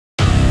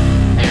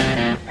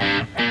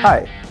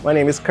Hi, my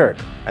name is Kirk,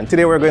 and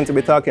today we're going to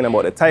be talking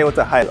about the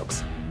Toyota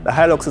Hilux. The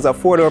Hilux is a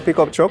 4-door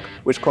pickup truck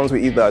which comes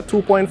with either a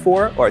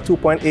 2.4 or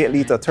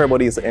 2.8-litre turbo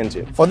diesel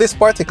engine. For this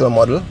particular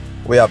model,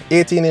 we have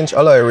 18-inch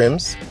alloy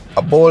rims,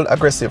 a bold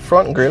aggressive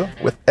front grille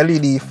with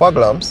LED fog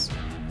lamps,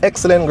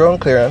 excellent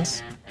ground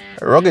clearance,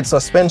 rugged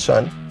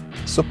suspension,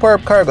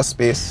 superb cargo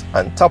space,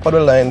 and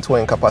top-of-the-line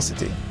towing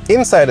capacity.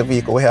 Inside the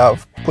vehicle we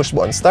have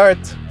push-button start,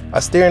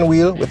 a steering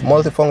wheel with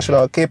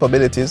multifunctional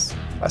capabilities,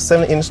 a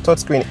 7-inch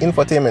touchscreen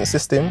infotainment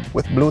system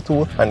with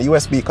Bluetooth and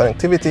USB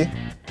connectivity,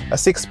 a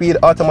 6-speed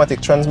automatic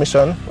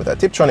transmission with a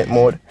Tiptronic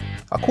mode,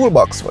 a cool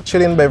box for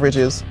chilling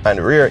beverages, and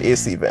rear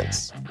AC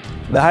vents.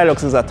 The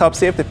Hilux is a top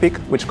safety pick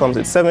which comes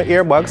with 7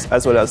 airbags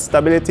as well as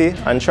stability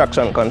and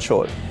traction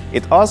control.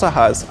 It also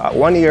has a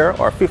 1-year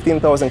or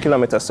 15,000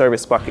 km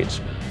service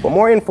package. For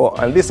more info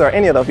on this or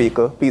any other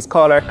vehicle, please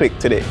call or click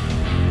today.